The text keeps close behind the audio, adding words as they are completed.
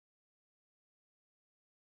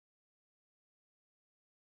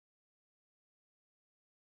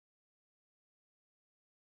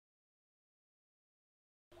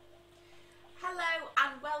Hello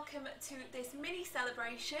and welcome to this mini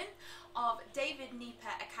celebration of David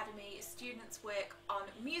Nieper Academy students' work on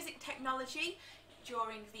music technology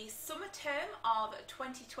during the summer term of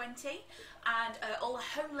 2020 and all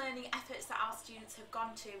the home learning efforts that our students have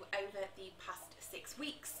gone to over the past 6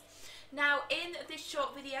 weeks. Now in this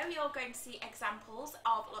short video you're going to see examples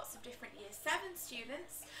of lots of different Year 7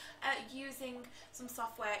 students using some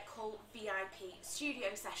software called VIP Studio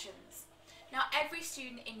Sessions. Now every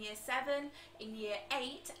student in Year 7, in Year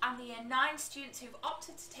 8 and the Year 9 students who've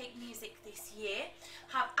opted to take music this year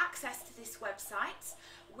have access to this website,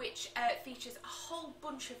 which features a whole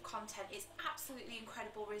bunch of content. It's absolutely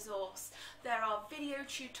incredible resource. There are video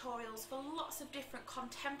tutorials for lots of different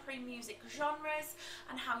contemporary music genres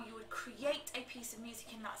and how you would create a piece of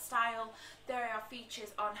music in that style. There are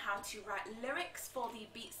features on how to write lyrics for the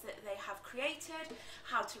beats that they have created,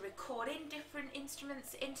 how to record in different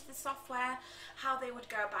instruments into the software, how they would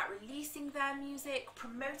go about releasing their music,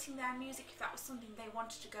 promoting their music if that was something they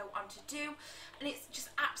wanted to go on to do, and it's just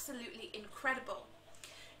absolutely incredible.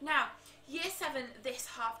 Now, Year 7 this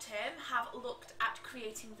half term have looked at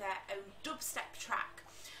creating their own dubstep track,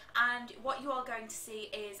 and what you are going to see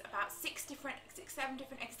is about 7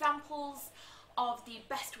 different examples of the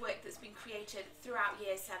best work that's been created throughout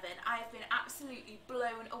Year 7. I have been absolutely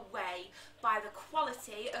blown away by the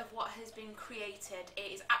quality of what has been created.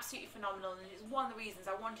 It is absolutely phenomenal, and it's one of the reasons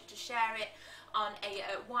I wanted to share it on a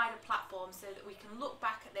wider platform so that we can look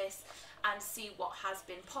back at this and see what has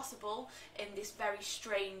been possible in this very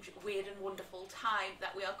strange, weird and wonderful time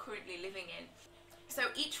that we are currently living in. So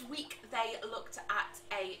each week they looked at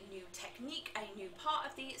a new technique, a new part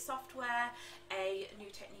of the software, a new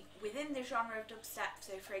technique within the genre of dubstep.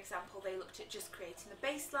 So for example, they looked at just creating the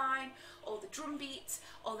bass line or the drum beat,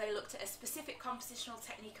 or they looked at a specific compositional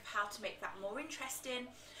technique of how to make that more interesting,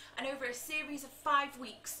 and over a series of 5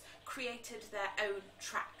 weeks created their own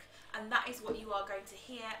track. And that is what you are going to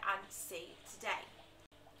hear and see today.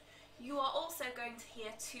 You are also going to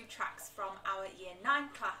hear 2 tracks from our Year 9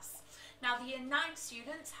 class. Now the Year 9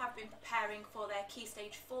 students have been preparing for their Key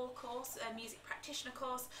Stage 4 course, a music practitioner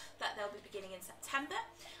course that they'll be beginning in September,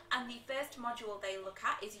 and the first module they look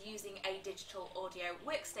at is using a digital audio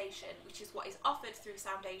workstation, which is what is offered through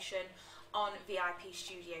Soundation on VIP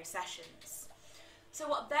Studio Sessions. So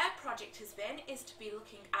what their project has been is to be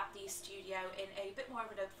looking at the studio in a bit more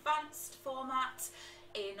of an advanced format,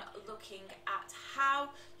 in looking at how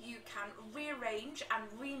you can rearrange and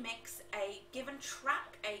remix a given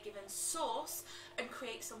track, a given source, and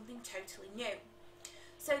create something totally new.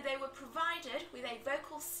 So they were provided with a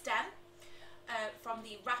vocal stem from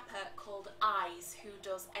the rapper called Eyes, who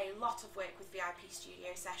does a lot of work with VIP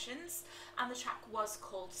Studio Sessions, and the track was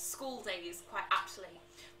called School Days, quite aptly.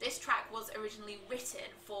 This track was originally written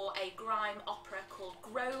for a grime opera called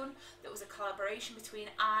Groan that was a collaboration between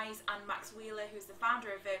Eyes and Max Wheeler, who's the founder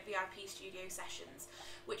of VIP Studio Sessions,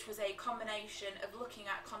 which was a combination of looking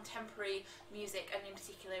at contemporary music, and in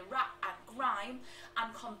particular rap and grime,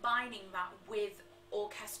 and combining that with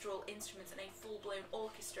orchestral instruments and a full-blown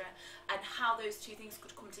orchestra, and how those two things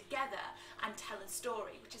could come together and tell a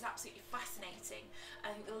story, which is absolutely fascinating.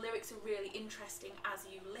 I think the lyrics are really interesting as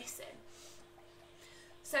you listen.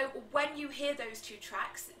 So when you hear those 2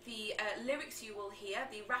 tracks, the lyrics you will hear,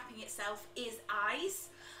 the rapping itself is Eyes,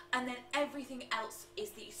 and then everything else is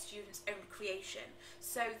the student's own creation.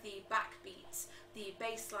 So the backbeats, the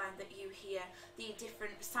bass line that you hear, the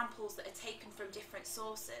different samples that are taken from different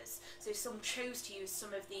sources. So some chose to use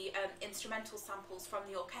some of the instrumental samples from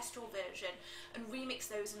the orchestral version and remix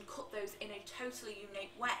those and cut those in a totally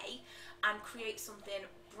unique way and create something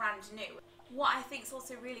brand new. What I think is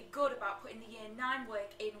also really good about putting the Year 9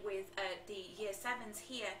 work in with the Year 7s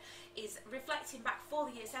here is reflecting back for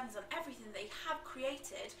the Year 7s on everything they have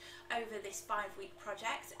created over this 5-week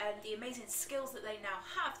project, and the amazing skills that they now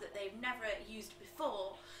have that they've never used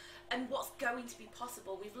before, and what's going to be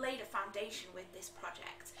possible. We've laid a foundation with this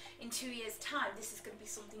project. In 2 years' time, this is going to be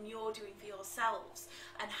something you're doing for yourselves,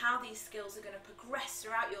 and how these skills are going to progress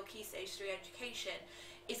throughout your Key Stage 3 education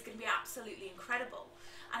is going to be absolutely incredible.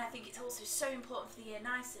 And I think it's also so important for the Year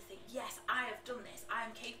 9s to think, yes, I have done this, I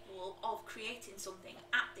am capable of creating something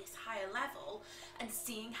at this higher level, and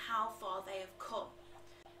seeing how far they have come.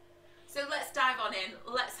 So let's dive on in,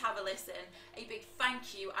 let's have a listen. A big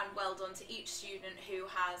thank you and well done to each student who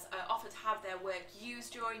has offered to have their work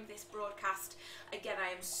used during this broadcast. Again,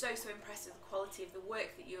 I am so impressed with the quality of the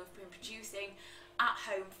work that you have been producing at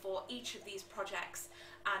home for each of these projects,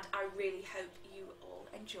 and I really hope you all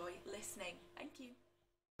enjoy listening. Thank you.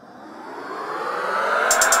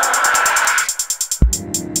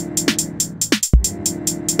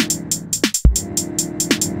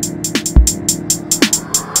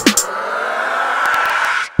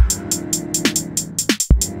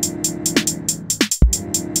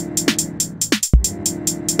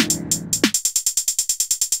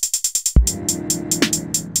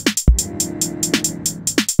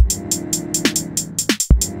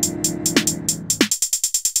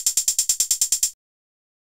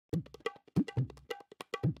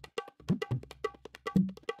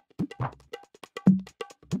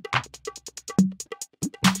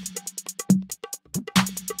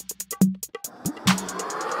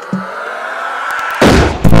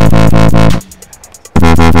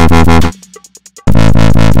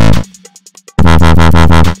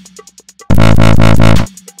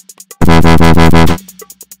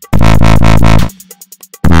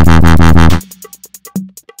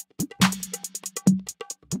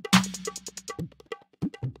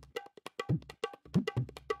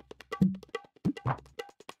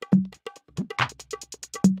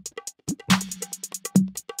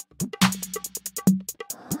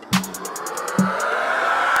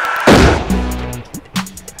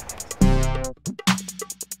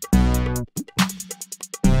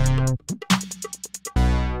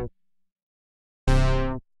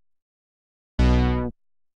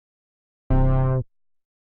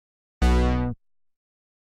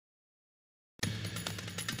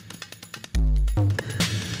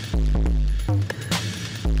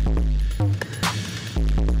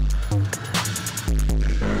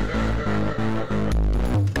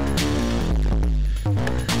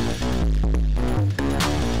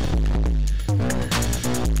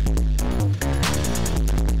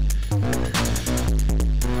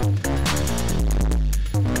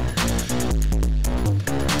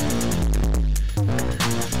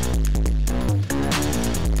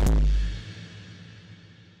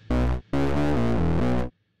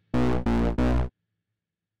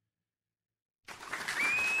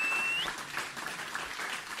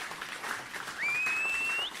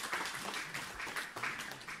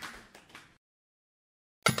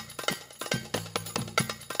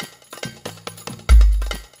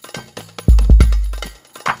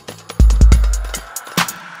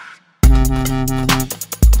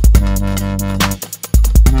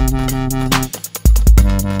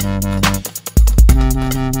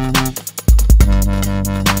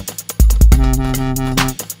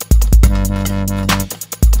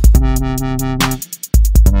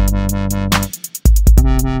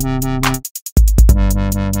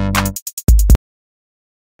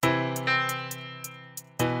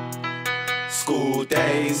 School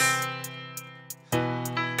days.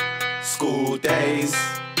 School days.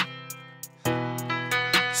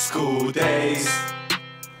 School days.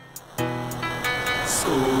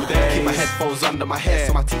 School days. Keep my headphones under my hair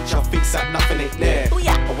so my teacher thinks that nothing ain't there.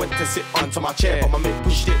 I went to sit onto my chair, but my mate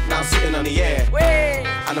pushed it, now I'm sitting on the air.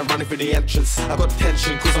 And I'm running through the entrance. I got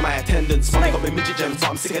tension cause of my attendance. Mommy got me midget gems, but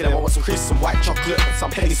I'm sick of them. I want some crisps, some white chocolate and some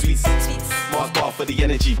penny sweets. Mars bar for the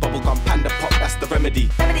energy, bubblegum panda pop, that's the remedy.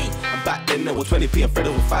 And back then there were 20p and Fred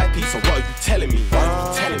was 5p. So what are you telling me? What are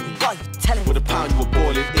you telling me? What are you telling me? With a pound you were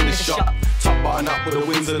balling in the shop. Top button up with the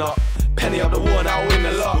wins and up. Penny up the wall, now I win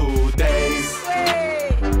a lot. School days.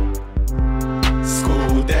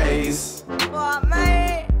 School days. What,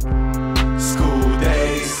 mate? School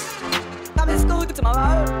days. Coming to school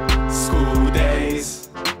tomorrow. School days.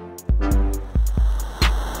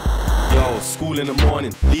 Yo, school in the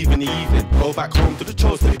morning, leave in the evening. Go back home to the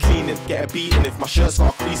chores, to the cleaning. Get a beating if my shirt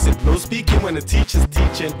start creasing. No speaking when the teacher's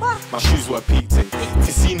teaching. My shoes were peaked in. If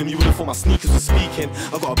you seen them, you would've thought my sneakers were speaking.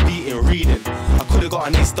 I got a beating reading. I could've got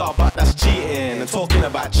an A-star, but that's cheating. And talking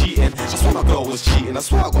about cheating, that's when my girl was cheating. I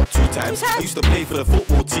swear I got 2 times. I used to play for the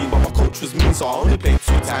football team, but my coach was mean, so I only played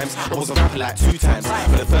 2 times. I was a rapper like 2 times.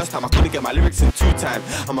 For the first time, I couldn't get my lyrics in 2 times.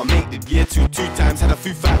 And my mate did year 2 times. Had a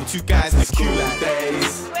food fight with 2 guys in the queue like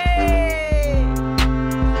days.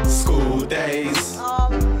 School days. Oh,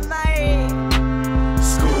 mate.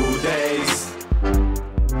 School days.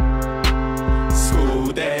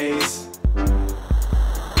 School days.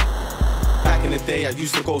 Back in the day, I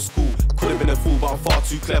used to go to school. Could've been a fool, but I'm far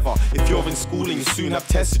too clever. If you're in school and you soon have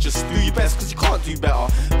tests, just do your best, cause you can't do better.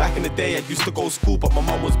 Back in the day, I used to go to school, but my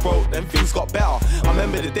mum was broke, then things got better. I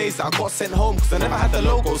remember the days that I got sent home, cause I never had the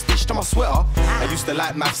logo stitched on my sweater. I used to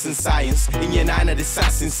like maths and science. In year 9, I did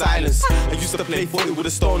sats in silence. I used to play 40 with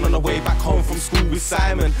a stone on the way back home from school with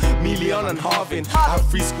Simon, me, Leon and Harvin. I had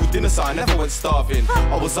free school dinner, so I never went starving.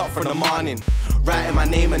 I was up for the morning, writing my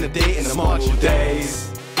name and the date in the marching days.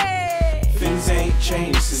 Things ain't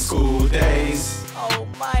changed since school days. Oh,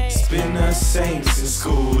 mate. It's been the same since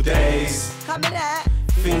school days. Come in there.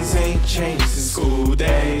 Things ain't changed since school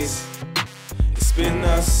days. It's been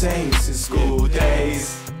the same since school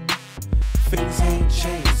days. Things ain't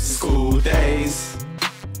changed since school days.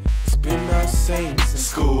 It's been the same since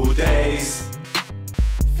school days.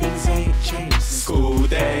 Things ain't changed since school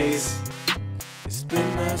days. It's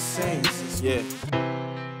been the same since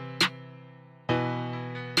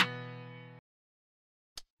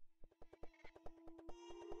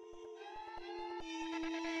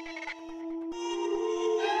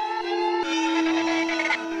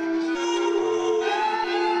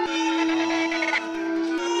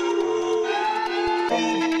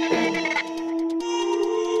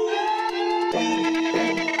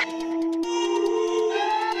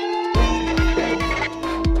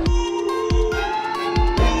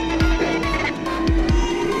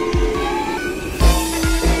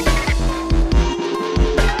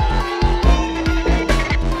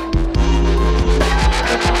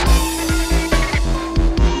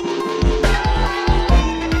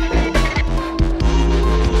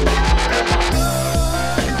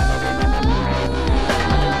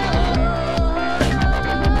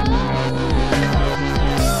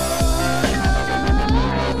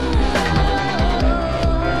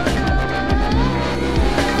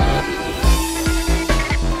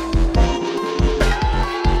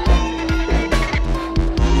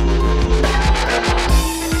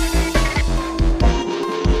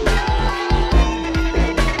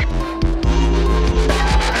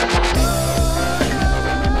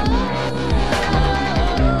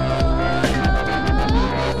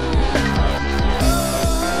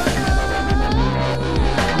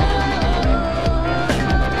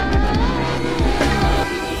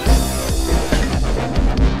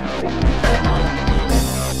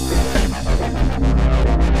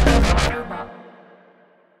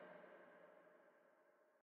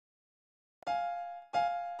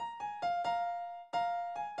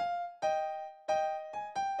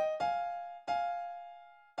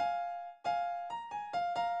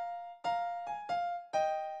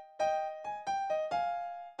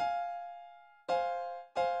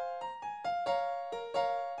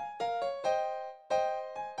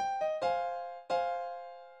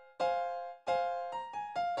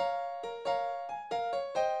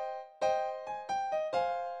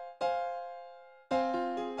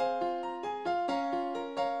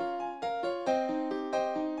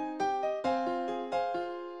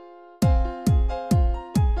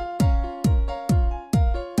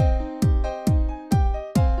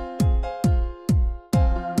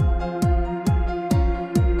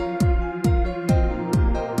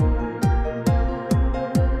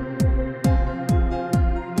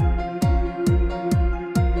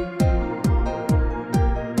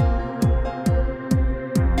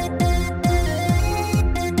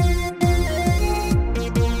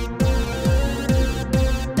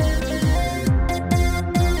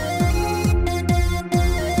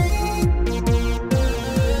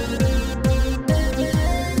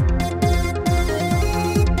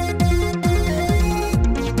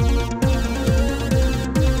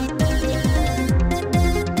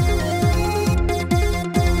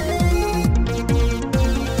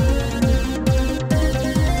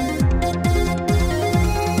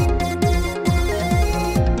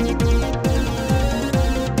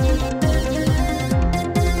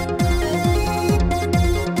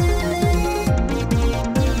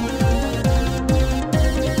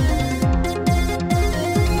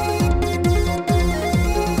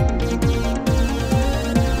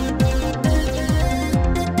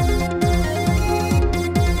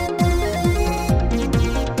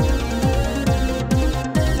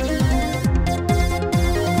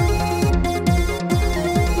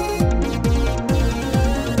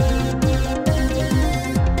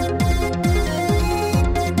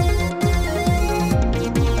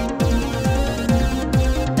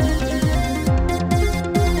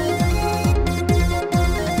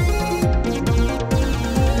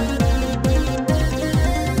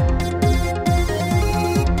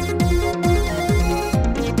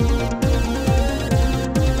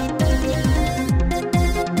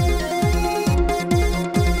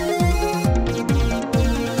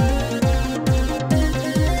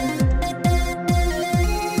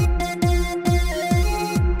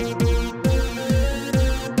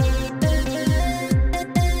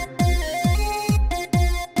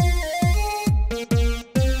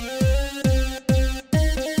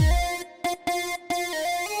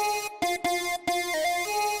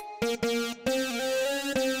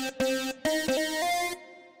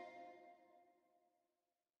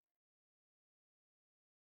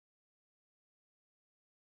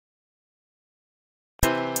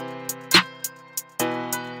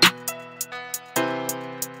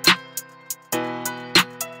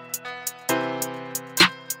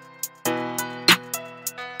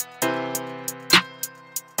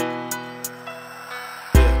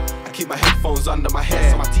keep my headphones under my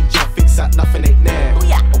hair, so my teacher thinks that nothing ain't there. Ooh,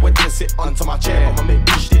 yeah. I went to sit onto my chair, but my mate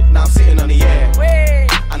pushed it, now I'm sitting on the air. Wait.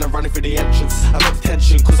 And I'm running through the entrance. I got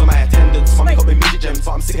detention cause of my attendance. Mummy got me midget gems,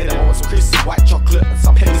 but I'm sick of them. I want some crisps, white chocolate and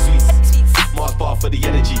some penny sweets. Mars bar for the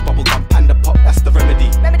energy, bubblegum, panda pop, that's the remedy.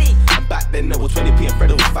 And back then there was 20p and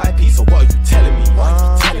Fred was 5p. So what are you telling me? What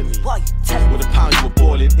are you telling me? What you telling me? With a pound you were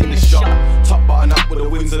balling in the shop. Top button up with the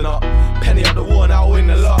wings and up. Penny up the wall and I'll win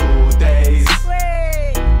the lot. School days.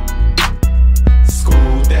 Wait.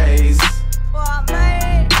 School days. What,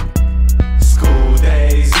 mate? School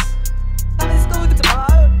days. Coming to school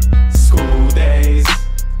tomorrow. School days.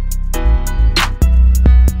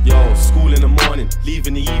 Yo, school in the morning, leave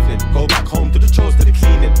in the evening. Go back home, do the chores, do the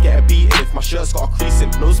cleaning. Get a beating if my shirt's got a crease in.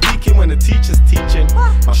 No speaking when the teacher's teaching.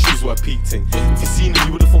 My shoes were peaked-ing. If you seen them,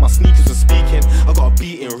 you would've thought my sneakers were speaking. I got a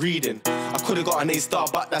beating reading. I could've got an A star,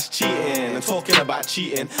 but that's cheating. And talking about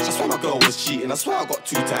cheating, I swear my girl was cheating. I swear I got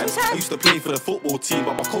 2 times. I used to play for the football team,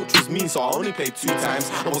 but my coach was mean, so I only played 2 times.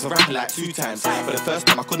 I was rapping like 2 times. For the first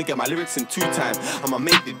time, I couldn't get my lyrics in 2 times. And my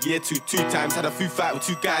mate did year 2 2 times. Had a food fight with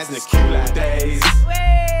 2 guys in the queue like days.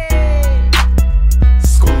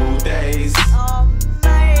 School days. Oh,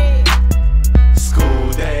 mate.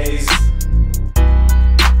 School days.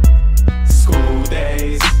 School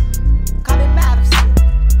days. Coming mad of you.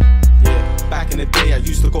 Yeah, back in the day I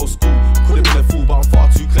used to go to school. Could've been a fool, but I'm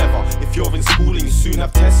far too clever. If you're in school and you soon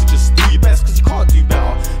have tests, just do your best, cause you can't do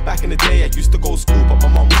better. Back in the day I used to go to school, but my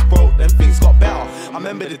mum was broke, then things got better. I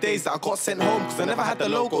remember the days that I got sent home, cause I never had the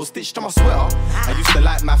logo stitched on my sweater. I used to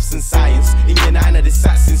like maths and science. In year 9 I did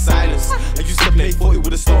sats in silence. I used to play 40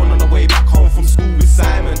 with a stone on the way back home from school with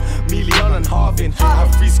Simon, Million and Harvin. I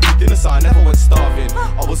had free school dinner, so I never went starving.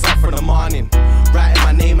 I was up for the morning, writing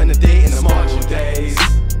my name and the date in the margin days.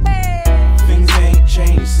 Things ain't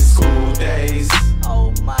changed since school days.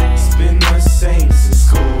 Oh, my. It's been the same since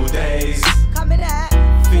school days. Coming at.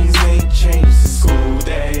 Things ain't changed since school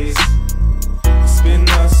days. It's been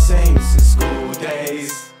the same since school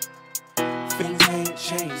days. Things ain't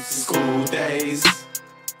changed since school days.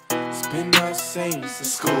 It's been the same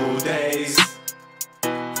since school days.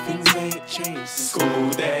 Things ain't changed since school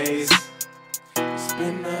days. It's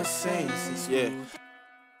been the same since, yeah.